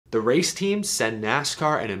The race teams send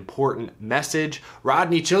NASCAR an important message.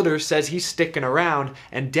 Rodney Childers says he's sticking around,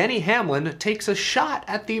 and Denny Hamlin takes a shot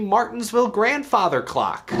at the Martinsville grandfather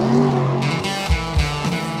clock.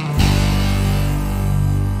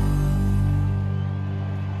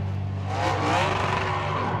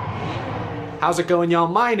 How's it going, y'all?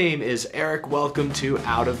 My name is Eric. Welcome to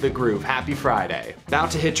Out of the Groove. Happy Friday.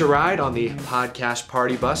 About to hitch a ride on the podcast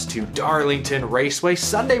party bus to Darlington Raceway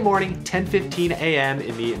Sunday morning, 10:15 a.m.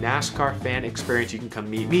 in the NASCAR fan experience. You can come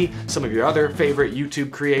meet me, some of your other favorite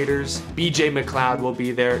YouTube creators. BJ McLeod will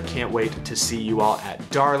be there. Can't wait to see you all at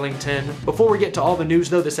Darlington. Before we get to all the news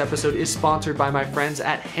though, this episode is sponsored by my friends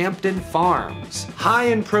at Hampton Farms. High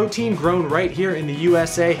in protein, grown right here in the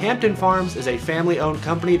USA, Hampton Farms is a family-owned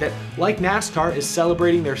company that, like NASCAR, is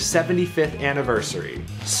celebrating their 75th anniversary.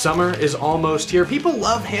 Summer is almost here. People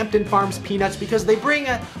love Hampton Farms peanuts because they bring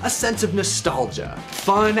a sense of nostalgia.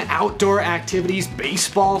 Fun outdoor activities,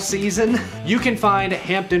 baseball season. You can find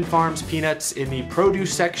Hampton Farms peanuts in the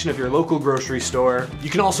produce section of your local grocery store. You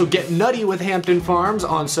can also get nutty with Hampton Farms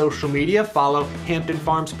on social media. Follow Hampton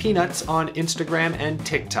Farms Peanuts on Instagram and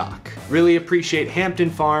TikTok. Really appreciate Hampton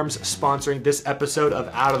Farms sponsoring this episode of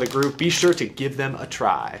Out of the Groove. Be sure to give them a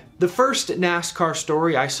try. The first NASCAR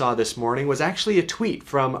story I saw this morning was actually a tweet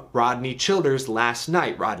from Rodney Childers last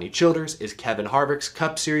night. Rodney Childers is Kevin Harvick's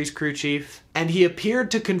Cup Series crew chief, and he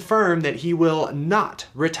appeared to confirm that he will not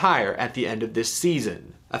retire at the end of this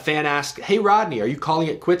season. A fan asked, "Hey Rodney, are you calling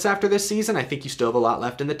it quits after this season? I think you still have a lot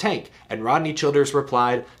left in the tank." And Rodney Childers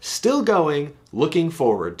replied, "Still going, looking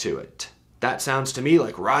forward to it." That sounds to me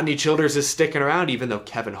like Rodney Childers is sticking around, even though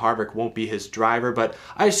Kevin Harvick won't be his driver, but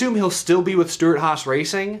I assume he'll still be with Stewart-Haas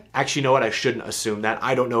Racing. Actually, you know what? I shouldn't assume that.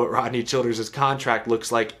 I don't know what Rodney Childers' contract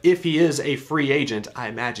looks like. If he is a free agent, I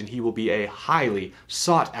imagine he will be a highly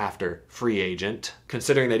sought-after free agent,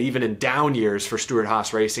 considering that even in down years for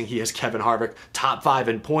Stewart-Haas Racing, he has Kevin Harvick top 5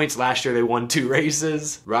 in points. Last year, they won 2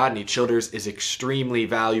 races. Rodney Childers is extremely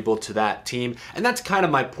valuable to that team, and that's kind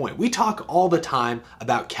of my point. We talk all the time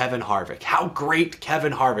about Kevin Harvick, how great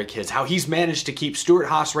Kevin Harvick is, how he's managed to keep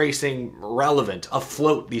Stewart-Haas Racing relevant,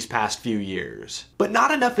 afloat these past few years. But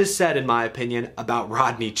not enough is said, in my opinion, about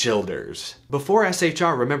Rodney Childers. Before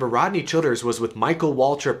SHR, remember, Rodney Childers was with Michael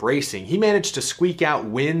Waltrip Racing. He managed to squeak out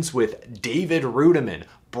wins with David Rudiman,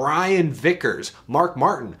 Brian Vickers, Mark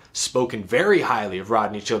Martin, spoken very highly of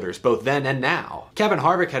Rodney Childers, both then and now. Kevin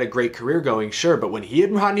Harvick had a great career going, sure, but when he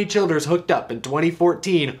and Rodney Childers hooked up in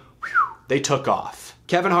 2014, they took off.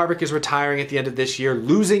 Kevin Harvick is retiring at the end of this year.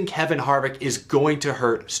 Losing Kevin Harvick is going to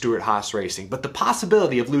hurt Stewart-Haas Racing, but the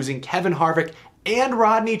possibility of losing Kevin Harvick and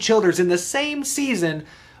Rodney Childers in the same season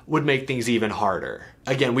would make things even harder.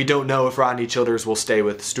 Again, we don't know if Rodney Childers will stay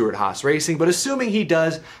with Stewart-Haas Racing, but assuming he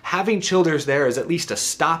does, having Childers there is at least a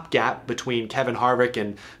stopgap between Kevin Harvick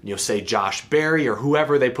and, say Josh Berry or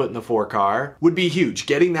whoever they put in the 4-car would be huge.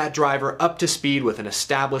 Getting that driver up to speed with an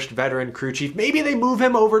established veteran crew chief. Maybe they move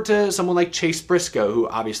him over to someone like Chase Briscoe, who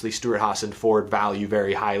obviously Stewart-Haas and Ford value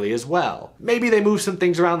very highly as well. Maybe they move some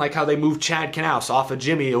things around, like how they moved Chad Knaus off of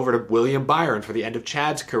Jimmy over to William Byron for the end of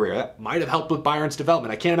Chad's career. That might have helped with Byron's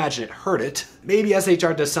development. I can't imagine it hurt it. Maybe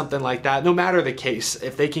SHR does something like that. No matter the case,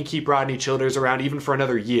 if they can keep Rodney Childers around even for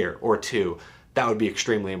another year or two, that would be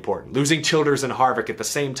extremely important. Losing Childers and Harvick at the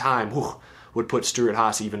same time would put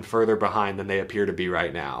Stewart-Haas even further behind than they appear to be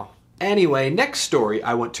right now. Anyway, next story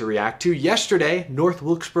I want to react to. Yesterday, North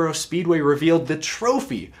Wilkesboro Speedway revealed the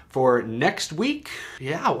trophy for next week.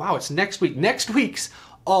 Yeah, wow, it's next week. Next week's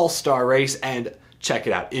All-Star race, and check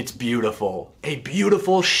it out, it's beautiful. A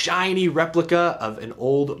beautiful, shiny replica of an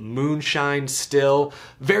old moonshine still.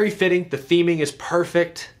 Very fitting, the theming is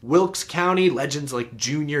perfect. Wilkes County, legends like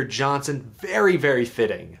Junior Johnson, very, very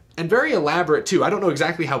fitting. And very elaborate too. I don't know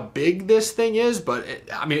exactly how big this thing is, but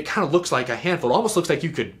it kind of looks like a handful. It almost looks like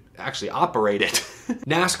you could actually operate it.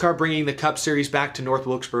 NASCAR bringing the Cup Series back to North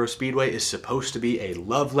Wilkesboro Speedway is supposed to be a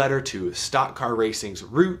love letter to stock car racing's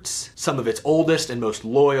roots, some of its oldest and most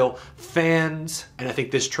loyal fans, and I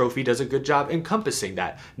think this trophy does a good job encompassing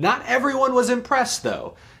that. Not everyone was impressed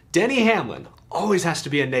though. Denny Hamlin always has to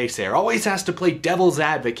be a naysayer, always has to play devil's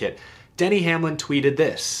advocate. Denny Hamlin tweeted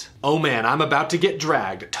this: "Oh man, I'm about to get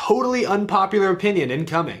dragged. Totally unpopular opinion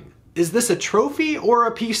incoming. Is this a trophy or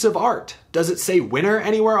a piece of art? Does it say winner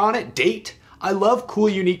anywhere on it? Date? I love cool,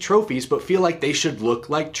 unique trophies, but feel like they should look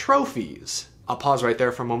like trophies." I'll pause right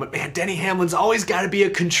there for a moment. Man, Denny Hamlin's always got to be a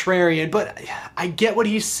contrarian, but I get what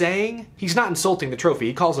he's saying. He's not insulting the trophy.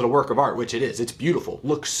 He calls it a work of art, which it is. It's beautiful.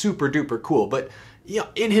 Looks super duper cool, but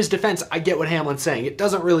in his defense, I get what Hamlin's saying. It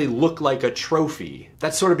doesn't really look like a trophy.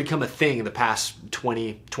 That's sort of become a thing in the past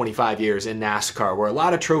 20, 25 years in NASCAR, where a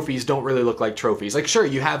lot of trophies don't really look like trophies. Like, sure,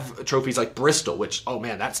 you have trophies like Bristol, which, oh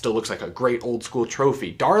man, that still looks like a great old school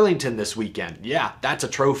trophy. Darlington this weekend, yeah, that's a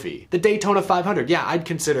trophy. The Daytona 500, yeah, I'd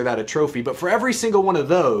consider that a trophy. But for every single one of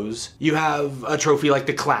those, you have a trophy like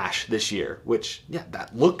the Clash this year, which, yeah,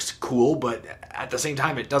 that looks cool, but at the same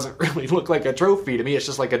time, it doesn't really look like a trophy to me. It's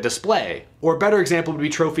just like a display. Or a better example would be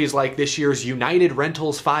trophies like this year's United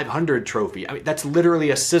Rentals 500 trophy. I mean, that's literally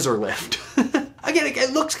a scissor lift. Again,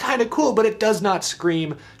 it looks kind of cool, but it does not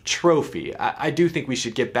scream trophy. I do think we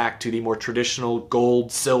should get back to the more traditional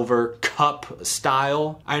gold, silver, cup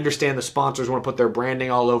style. I understand the sponsors want to put their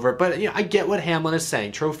branding all over it, but I get what Hamlin is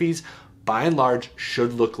saying. Trophies, by and large,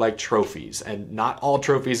 should look like trophies, and not all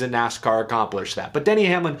trophies in NASCAR accomplish that. But Denny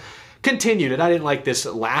Hamlin continued, and I didn't like this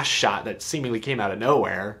last shot that seemingly came out of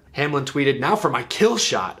nowhere. Hamlin tweeted, "Now for my kill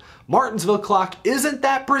shot. Martinsville clock isn't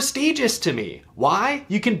that prestigious to me. Why?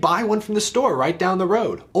 You can buy one from the store right down the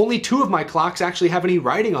road. Only 2 of my clocks actually have any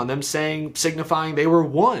writing on them signifying they were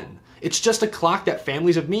won. It's just a clock that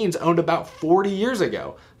families of means owned about 40 years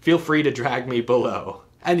ago. Feel free to drag me below."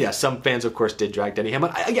 And yes, some fans, of course, did drag Denny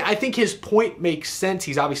Hamlin. I think his point makes sense.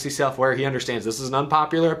 He's obviously self-aware. He understands this is an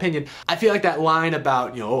unpopular opinion. I feel like that line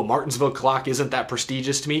about, oh, Martinsville clock isn't that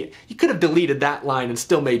prestigious to me, you could have deleted that line and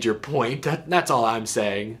still made your point. That's all I'm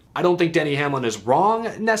saying. I don't think Denny Hamlin is wrong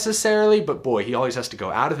necessarily, but boy, he always has to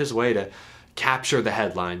go out of his way to capture the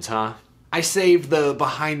headlines, huh? I saved the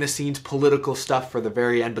behind-the-scenes political stuff for the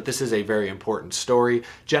very end, but this is a very important story.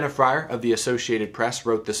 Jenna Fryer of the Associated Press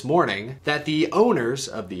wrote this morning that the owners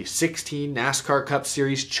of the 16 NASCAR Cup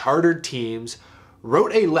Series chartered teams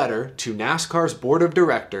wrote a letter to NASCAR's board of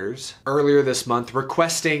directors earlier this month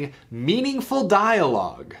requesting meaningful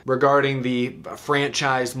dialogue regarding the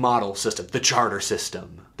franchise model system, the charter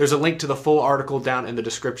system. There's a link to the full article down in the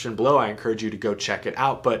description below. I encourage you to go check it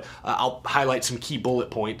out, but I'll highlight some key bullet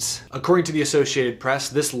points. According to the Associated Press,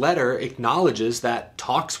 this letter acknowledges that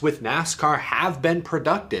talks with NASCAR have been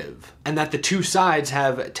productive and that the two sides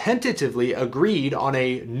have tentatively agreed on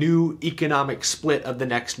a new economic split of the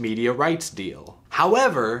next media rights deal.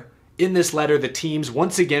 However, in this letter, the teams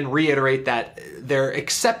once again reiterate that their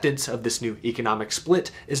acceptance of this new economic split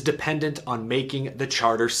is dependent on making the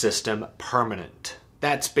charter system permanent.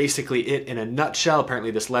 That's basically it in a nutshell. Apparently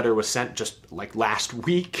this letter was sent just like last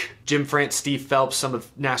week. Jim France, Steve Phelps, some of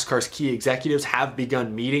NASCAR's key executives have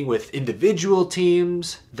begun meeting with individual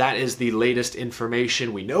teams. That is the latest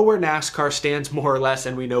information. We know where NASCAR stands more or less,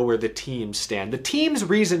 and we know where the teams stand. The team's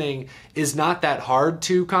reasoning is not that hard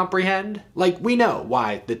to comprehend. Like, we know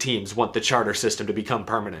why the teams want the charter system to become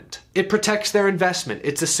permanent. It protects their investment.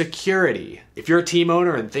 It's a security. If you're a team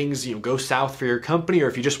owner and things go south for your company, or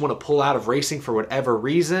if you just want to pull out of racing for whatever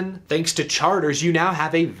reason, thanks to charters, you now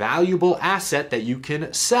have a valuable asset that you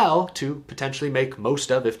can sell to potentially make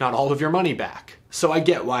most of, if not all of your money back. So I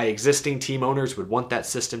get why existing team owners would want that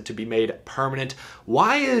system to be made permanent.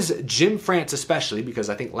 Why is Jim France especially, because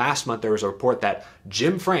I think last month there was a report that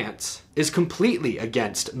Jim France is completely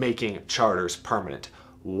against making charters permanent.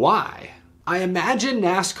 Why? I imagine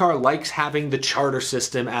NASCAR likes having the charter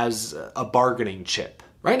system as a bargaining chip.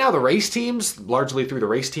 Right now, the race teams, largely through the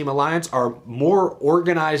Race Team Alliance, are more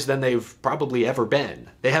organized than they've probably ever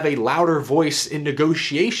been. They have a louder voice in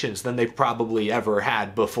negotiations than they've probably ever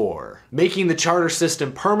had before. Making the charter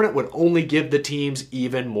system permanent would only give the teams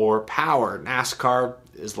even more power. NASCAR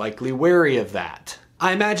is likely wary of that.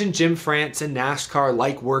 I imagine Jim France and NASCAR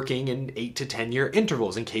like working in 8 to 10 year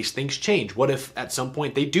intervals in case things change. What if at some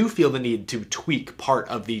point they do feel the need to tweak part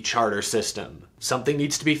of the charter system? Something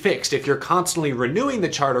needs to be fixed. If you're constantly renewing the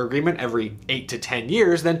charter agreement every 8 to 10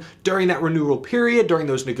 years, then during that renewal period, during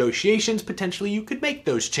those negotiations, potentially you could make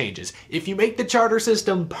those changes. If you make the charter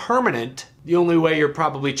system permanent, the only way you're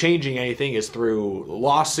probably changing anything is through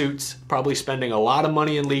lawsuits, probably spending a lot of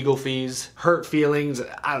money in legal fees, hurt feelings.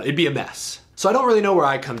 It'd be a mess. So I don't really know where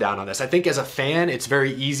I come down on this. I think as a fan, it's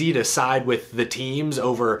very easy to side with the teams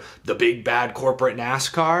over the big bad corporate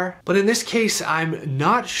NASCAR. But in this case, I'm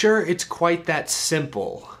not sure it's quite that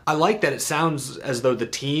simple. I like that it sounds as though the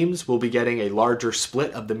teams will be getting a larger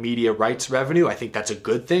split of the media rights revenue. I think that's a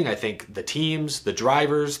good thing. I think the teams, the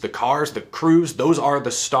drivers, the cars, the crews, those are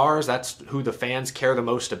the stars. That's who the fans care the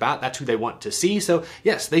most about. That's who they want to see. So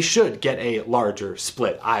yes, they should get a larger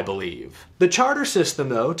split, I believe. The charter system,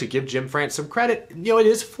 though, to give Jim France some credit, it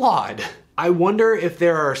is flawed. I wonder if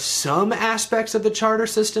there are some aspects of the charter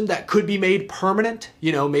system that could be made permanent,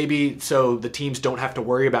 you know, maybe so the teams don't have to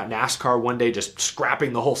worry about NASCAR one day just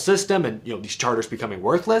scrapping the whole system and, you know, these charters becoming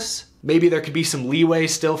worthless. Maybe there could be some leeway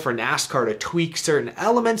still for NASCAR to tweak certain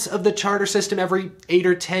elements of the charter system every 8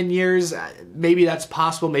 or 10 years. Maybe that's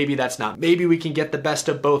possible, maybe that's not. Maybe we can get the best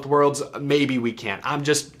of both worlds, maybe we can't. I'm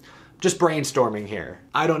just brainstorming here.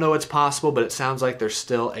 I don't know what's possible, but it sounds like there's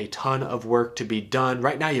still a ton of work to be done.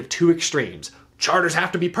 Right now you have two extremes. Charters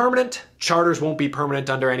have to be permanent. Charters won't be permanent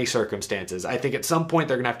under any circumstances. I think at some point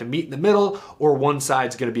they're gonna have to meet in the middle, or one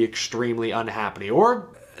side's gonna be extremely unhappy. Or,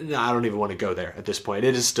 I don't even wanna go there at this point.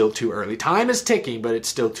 It is still too early. Time is ticking, but it's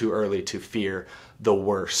still too early to fear the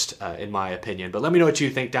worst, in my opinion. But let me know what you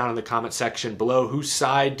think down in the comment section below. Whose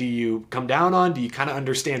side do you come down on? Do you kind of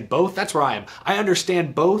understand both? That's where I am. I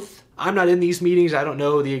understand both. I'm not in these meetings. I don't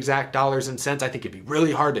know the exact dollars and cents. I think it'd be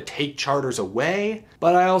really hard to take charters away,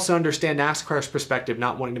 but I also understand NASCAR's perspective,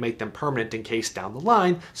 not wanting to make them permanent in case down the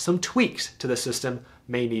line, some tweaks to the system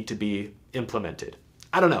may need to be implemented.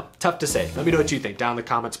 I don't know, tough to say. Let me know what you think down in the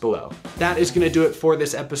comments below. That is gonna do it for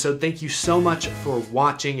this episode. Thank you so much for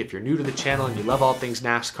watching. If you're new to the channel and you love all things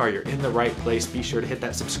NASCAR, you're in the right place. Be sure to hit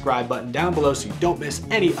that subscribe button down below so you don't miss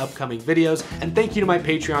any upcoming videos. And thank you to my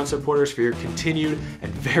Patreon supporters for your continued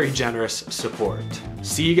and very generous support.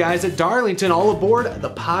 See you guys at Darlington. All aboard the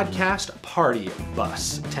podcast party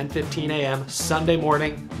bus. 10:15 a.m. Sunday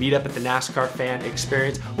morning. Meet up at the NASCAR Fan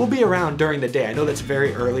Experience. We'll be around during the day. I know that's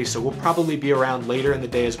very early, so we'll probably be around later in the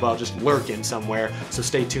day as well, just lurking somewhere. So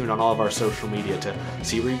stay tuned on all of our social media to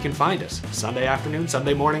see where you can find us. Sunday afternoon,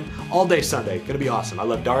 Sunday morning, all day Sunday. Gonna be awesome. I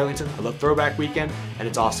love Darlington. I love Throwback Weekend, and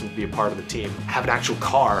it's awesome to be a part of the team. Have an actual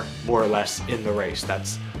car, more or less, in the race.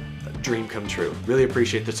 That's dream come true. Really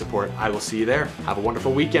appreciate the support. I will see you there. Have a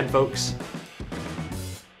wonderful weekend, folks.